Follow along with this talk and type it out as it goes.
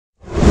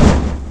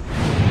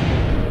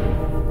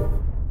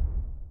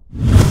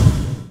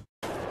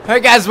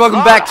Alright guys,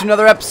 welcome back to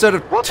another episode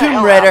of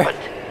Tomb Raider.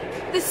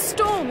 This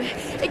storm,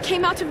 it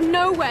came out of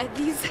nowhere.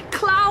 These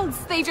clouds,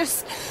 they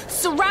just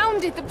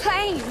surrounded the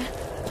plane.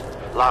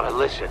 Lara,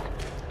 listen.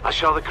 I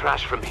saw the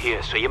crash from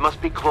here, so you must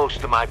be close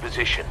to my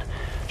position.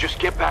 Just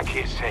get back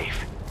here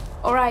safe.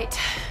 All right.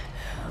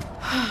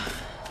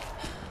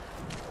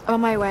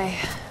 On my way.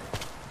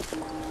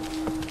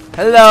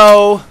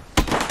 Hello.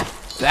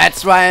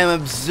 That's why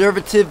I'm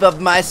observative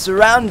of my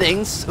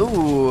surroundings.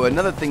 Ooh,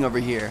 another thing over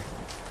here.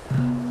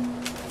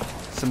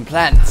 Some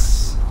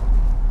plants.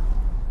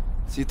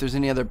 See if there's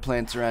any other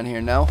plants around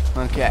here. No?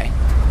 Okay.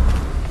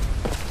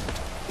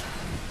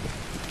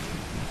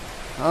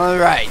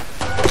 Alright.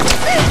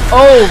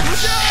 Oh,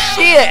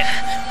 shit!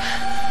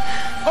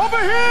 Over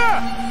here!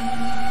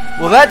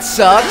 Well, that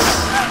sucks.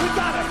 We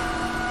got it!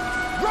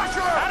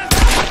 Roger!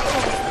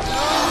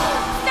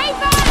 Stay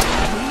back!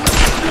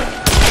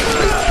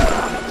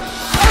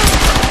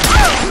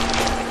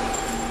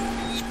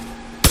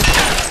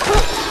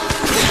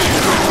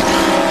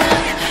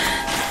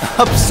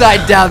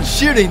 Upside down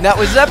shooting, that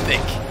was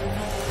epic.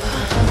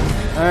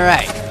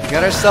 Alright,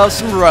 got ourselves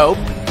some rope.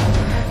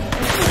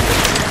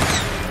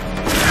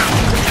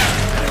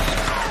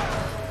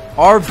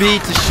 RB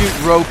to shoot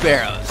rope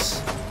arrows.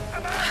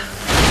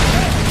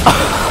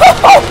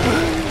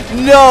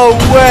 No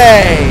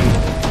way!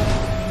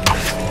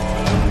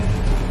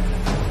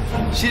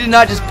 She did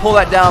not just pull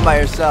that down by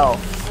herself.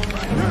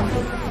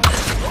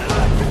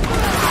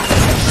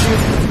 Shoot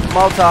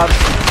Molotovs.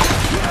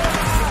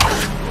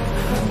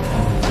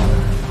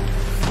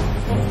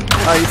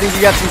 Oh, you think you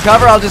got some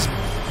cover? I'll just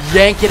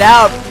yank it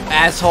out,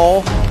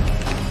 asshole.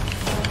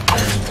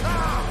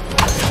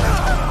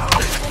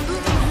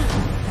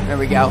 There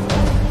we go.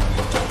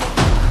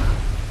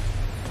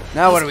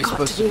 Now what are we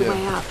supposed to do?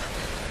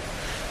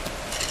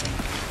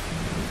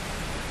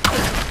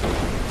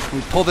 Can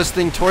we pull this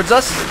thing towards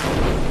us?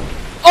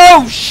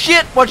 Oh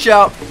shit! Watch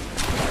out!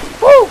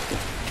 Woo!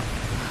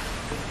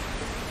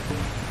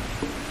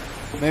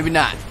 Maybe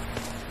not.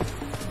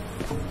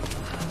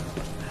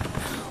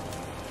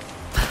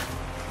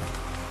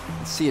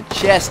 See a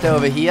chest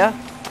over here.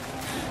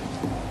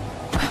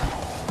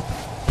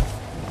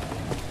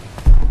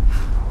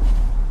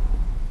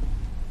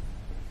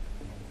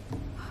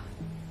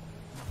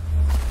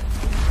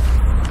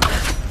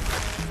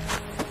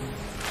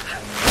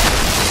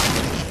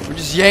 We're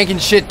just yanking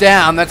shit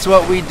down. That's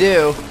what we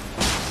do.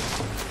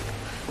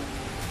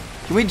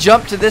 Can we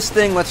jump to this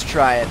thing? Let's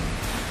try it.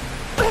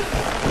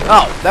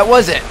 Oh, that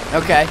was it.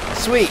 Okay,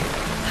 sweet.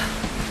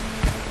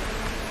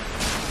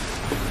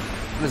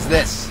 What is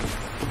this?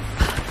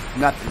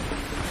 Nothing.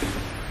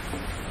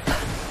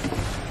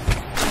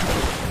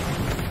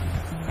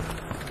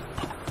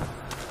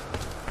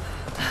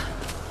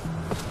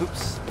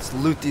 Oops. Let's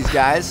loot these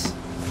guys.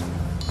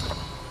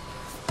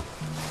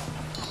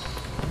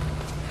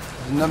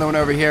 There's another one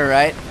over here,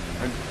 right?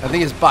 I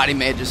think his body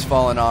may have just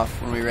fallen off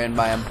when we ran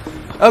by him.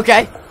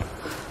 Okay.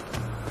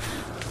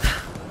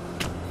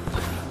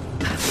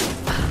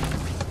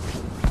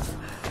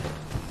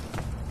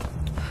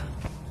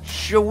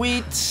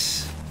 Sweet.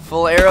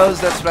 Full arrows,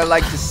 that's what I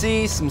like to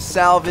see. Some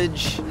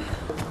salvage.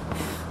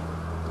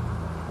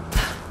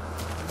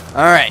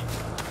 Alright.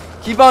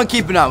 Keep on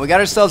keeping on. We got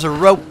ourselves a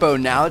rope bow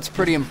now. It's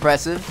pretty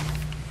impressive.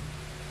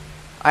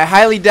 I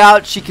highly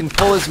doubt she can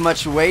pull as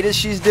much weight as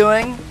she's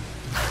doing.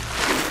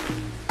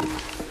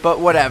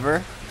 But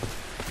whatever.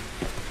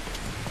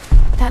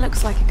 That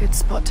looks like a good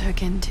spot to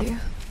hook into.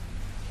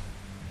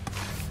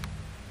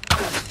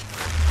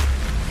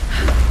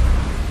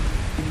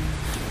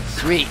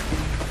 Sweet.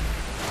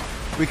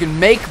 We can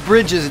make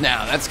bridges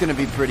now. That's going to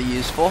be pretty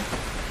useful.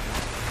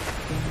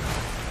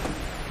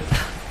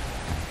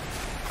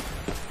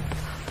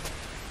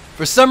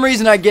 For some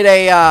reason, I get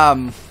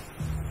a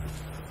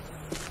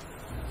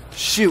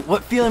shoot.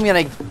 What game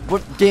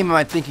am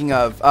I thinking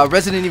of?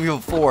 Resident Evil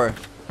 4.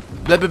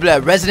 Blah blah blah.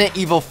 Resident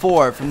Evil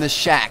 4 from this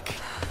shack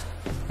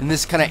in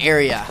this kind of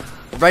area,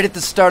 right at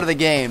the start of the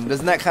game.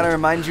 Doesn't that kind of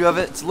remind you of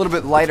it? It's a little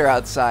bit lighter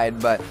outside,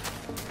 but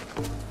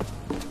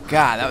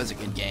God, that was a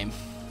good game.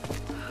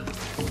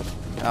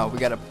 Oh, we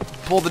gotta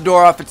pull the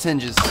door off its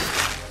hinges.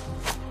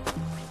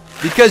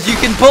 Because you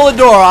can pull a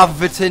door off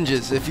of its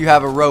hinges if you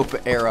have a rope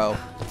arrow.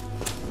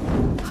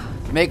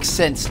 Makes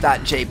sense,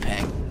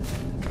 .jpg.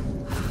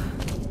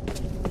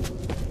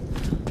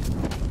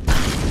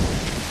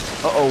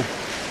 Uh-oh.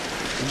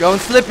 We're going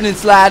slipping and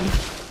sliding.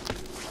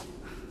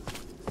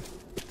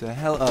 What the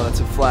hell? Oh, that's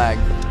a flag.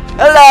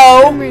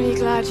 Hello! I'm really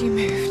glad you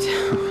moved.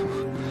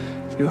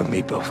 You and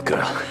me both,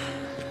 girl.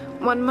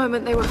 One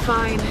moment they were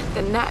fine,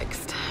 the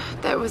next.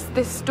 There was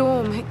this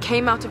storm. It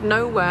came out of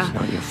nowhere. It's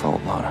not your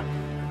fault, Lara.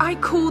 I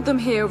called them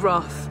here,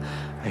 Roth.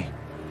 Hey,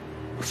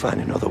 we'll find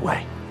another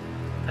way.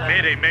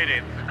 Mayday,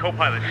 mayday. This is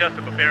co-pilot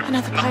Jessica Bear.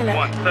 Another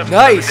pilot.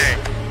 Nice.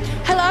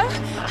 Hello?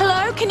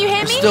 Hello? Can you hear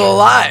me? We're still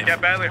alive. Yeah,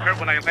 badly hurt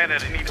when I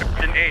landed. I need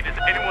urgent aid. Is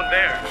anyone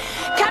there?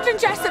 Captain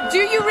Jessup, do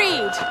you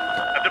read?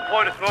 I've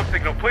deployed a smoke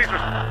signal. Please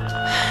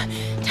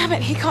Damn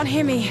it, he can't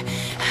hear me.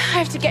 I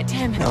have to get to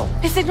him. No.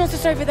 His signal's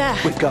just over there.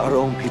 We've got our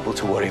own people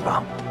to worry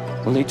about.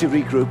 We'll need to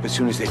regroup as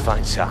soon as they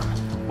find Sam.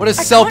 What a I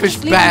selfish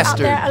can't just leave him out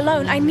bastard. there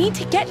alone. I need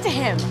to get to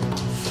him.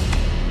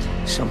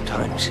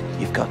 Sometimes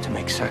you've got to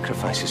make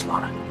sacrifices,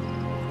 Lara.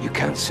 You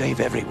can't save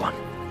everyone.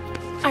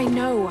 I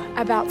know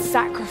about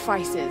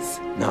sacrifices.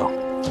 No,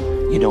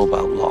 you know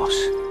about loss.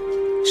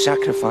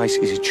 Sacrifice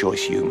is a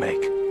choice you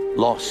make.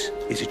 Loss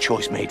is a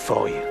choice made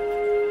for you.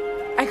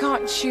 I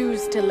can't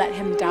choose to let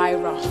him die,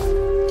 Roth.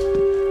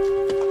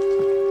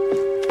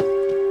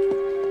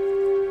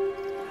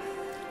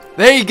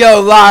 There you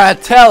go, Lara.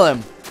 Tell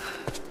him.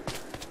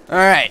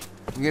 Alright.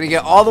 I'm gonna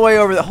get all the way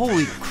over the...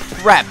 Holy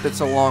crap, that's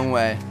a long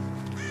way.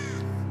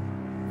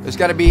 There's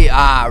gotta be...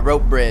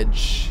 rope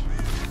bridge.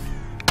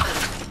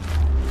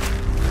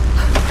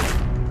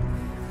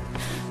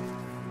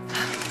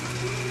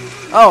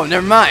 Oh,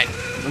 never mind.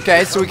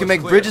 Okay, so we can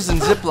make bridges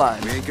and zip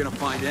lines. We ain't gonna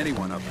find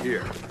anyone up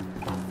here.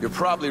 You're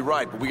probably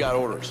right, but we got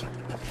orders.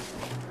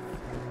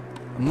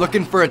 I'm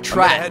looking for a I'm gonna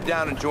trap. head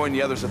down and join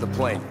the others at the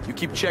plane. You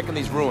keep checking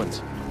these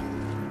ruins.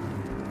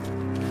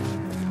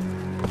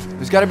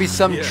 There's gotta be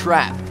some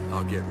trap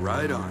I'll get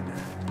right on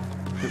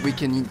that. that we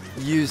can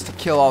use to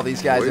kill all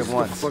these guys Waste at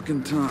once. of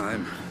fucking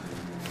time.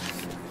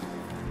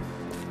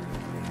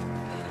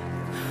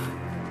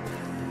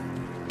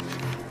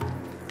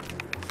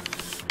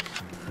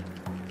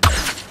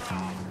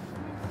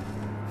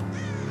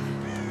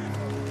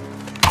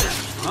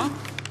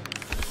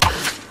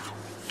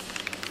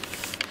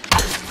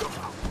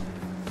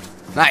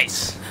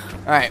 Nice.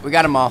 Alright, we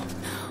got them all.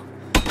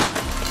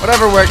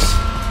 Whatever works.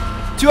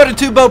 2 out of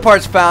 2 bow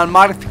parts found.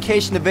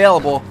 Modification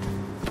available.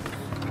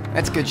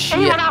 That's good shit.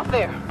 Anyone out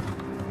there?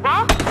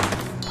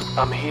 Roth?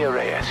 I'm here,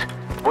 Reyes.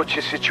 What's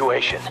your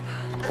situation?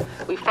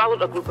 We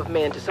followed a group of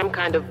men to some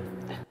kind of...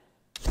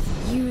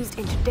 Used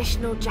in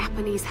traditional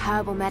Japanese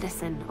herbal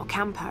medicine, or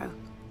Kampo.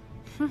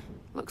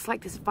 Looks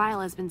like this vial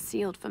has been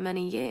sealed for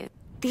many years.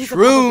 These are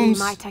Shrooms.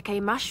 probably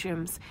Maitake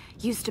mushrooms,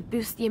 used to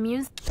boost the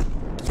immune...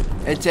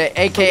 It's a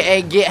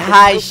AKA get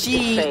high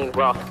she. Insane,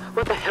 Roth.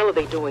 What the hell are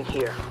they doing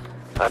here?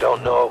 I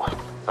don't know,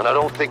 and I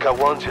don't think I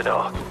want to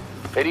know.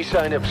 Any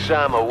sign of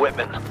Sam or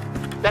Whitman?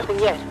 Nothing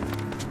yet.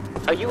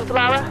 Are you with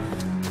Lara?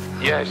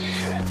 Yes.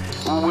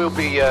 We'll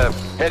be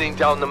heading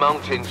down the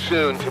mountain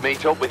soon to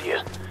meet up with you.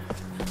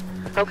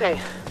 Okay.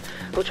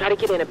 We'll try to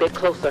get in a bit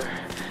closer.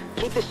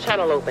 Keep this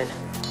channel open.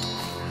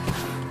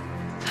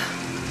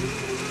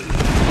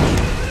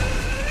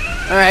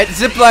 Alright,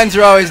 zip lines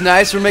are always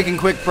nice. We're making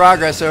quick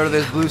progress over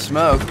this blue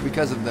smoke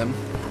because of them.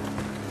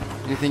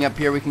 Anything up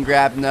here we can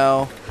grab?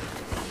 No.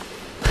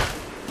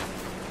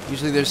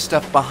 Usually there's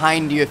stuff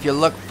behind you if you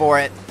look for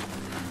it.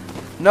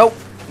 Nope,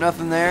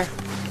 nothing there.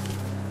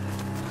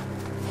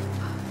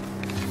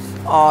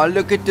 Aw,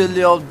 look at the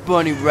little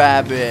bunny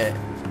rabbit.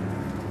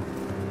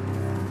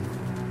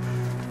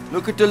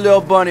 Look at the little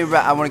bunny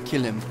rabbit. I want to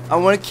kill him. I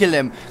want to kill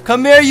him.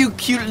 Come here, you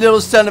cute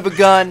little son of a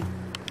gun.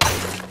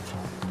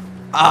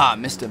 Ah,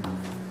 missed him.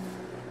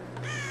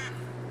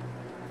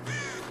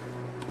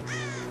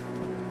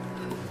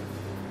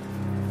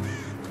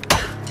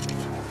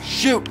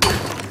 Shoot!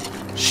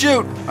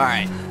 Shoot!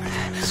 Alright.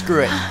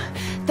 Screw it.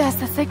 There's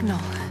the signal.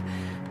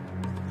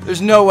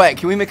 There's no way.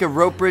 Can we make a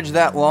rope bridge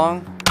that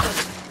long?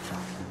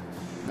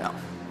 No.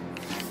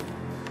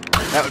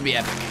 That would be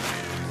epic.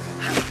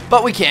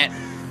 But we can't.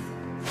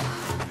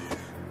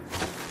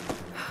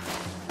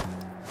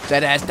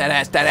 That ass, that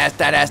ass, that ass,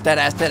 that ass, that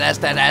ass, that ass,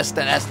 that ass,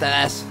 that ass, that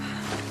ass.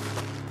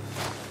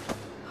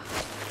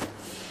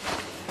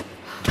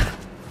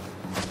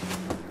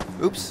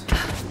 Oops.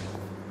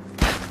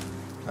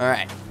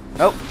 Alright.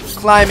 Oh,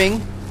 climbing.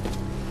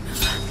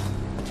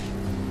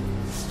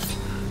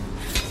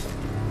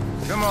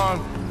 Come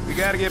on, we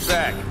gotta get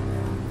back.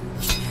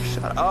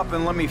 Shut up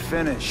and let me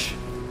finish.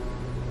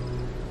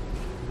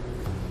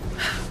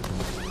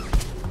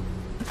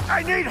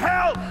 I need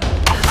help!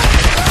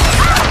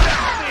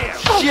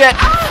 Shit!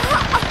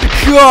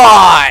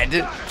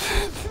 God!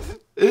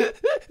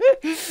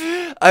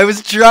 I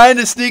was trying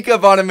to sneak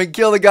up on him and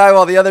kill the guy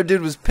while the other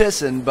dude was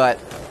pissing, but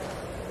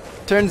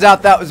turns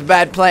out that was a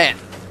bad plan.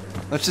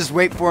 Let's just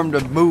wait for him to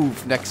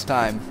move next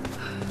time.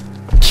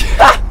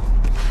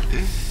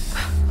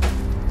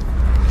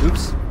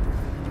 Oops.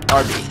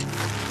 RB.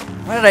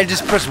 Why did I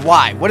just press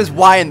Y? What is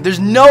Y and there's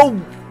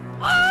no...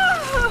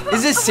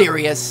 Is this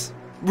serious?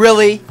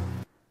 Really?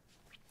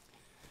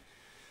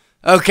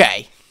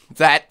 Okay.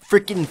 That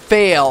freaking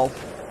fail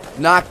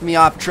knocked me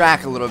off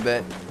track a little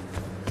bit.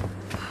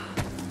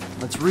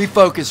 Let's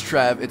refocus,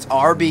 Trev. It's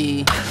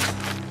RB.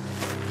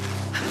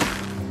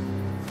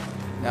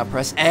 Now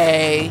press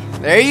A.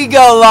 There you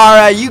go,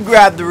 Lara. You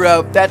grabbed the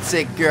rope. That's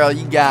it, girl.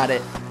 You got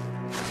it.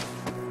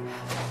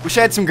 Wish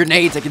I had some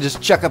grenades I could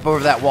just chuck up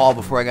over that wall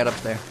before I got up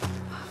there.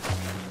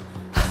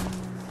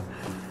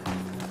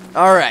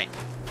 Alright.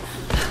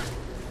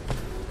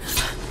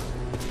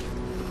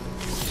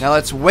 Now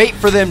let's wait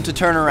for them to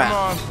turn around.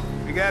 Come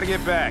on, we gotta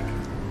get back.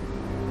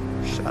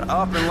 Shut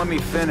up and let me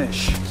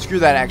finish. Screw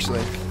that,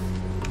 actually.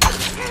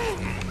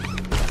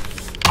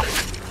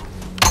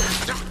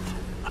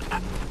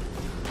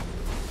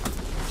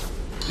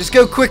 Just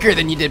go quicker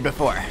than you did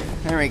before.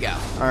 There we go.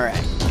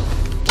 Alright.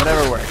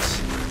 Whatever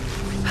works.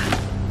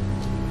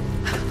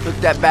 Hook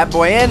that bad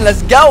boy in.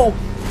 Let's go.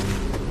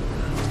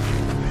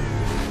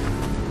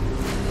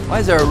 Why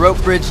is there a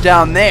rope bridge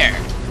down there?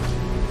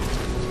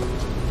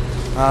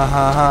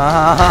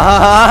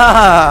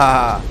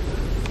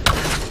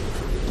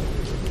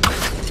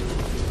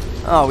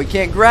 Oh, we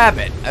can't grab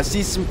it. I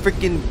see some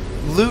freaking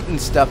loot and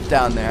stuff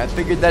down there. I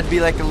figured that'd be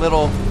like a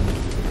little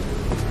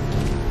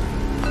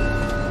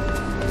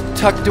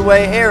tucked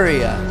away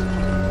area.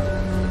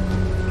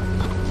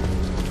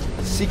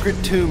 Secret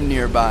tomb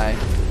nearby.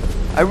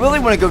 I really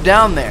want to go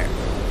down there.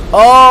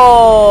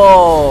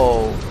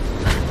 Oh!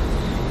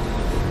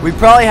 We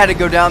probably had to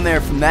go down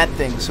there from that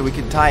thing so we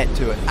could tie it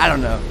to it. I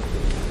don't know.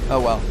 Oh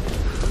well.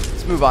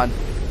 Let's move on.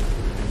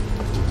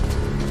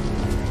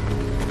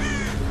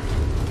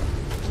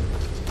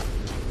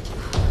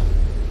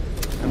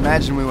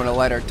 Imagine we want to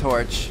light our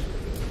torch.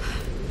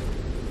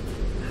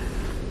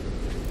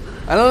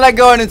 I don't like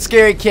going in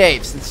scary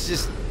caves. It's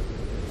just...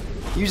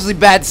 usually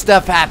bad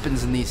stuff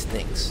happens in these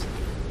things.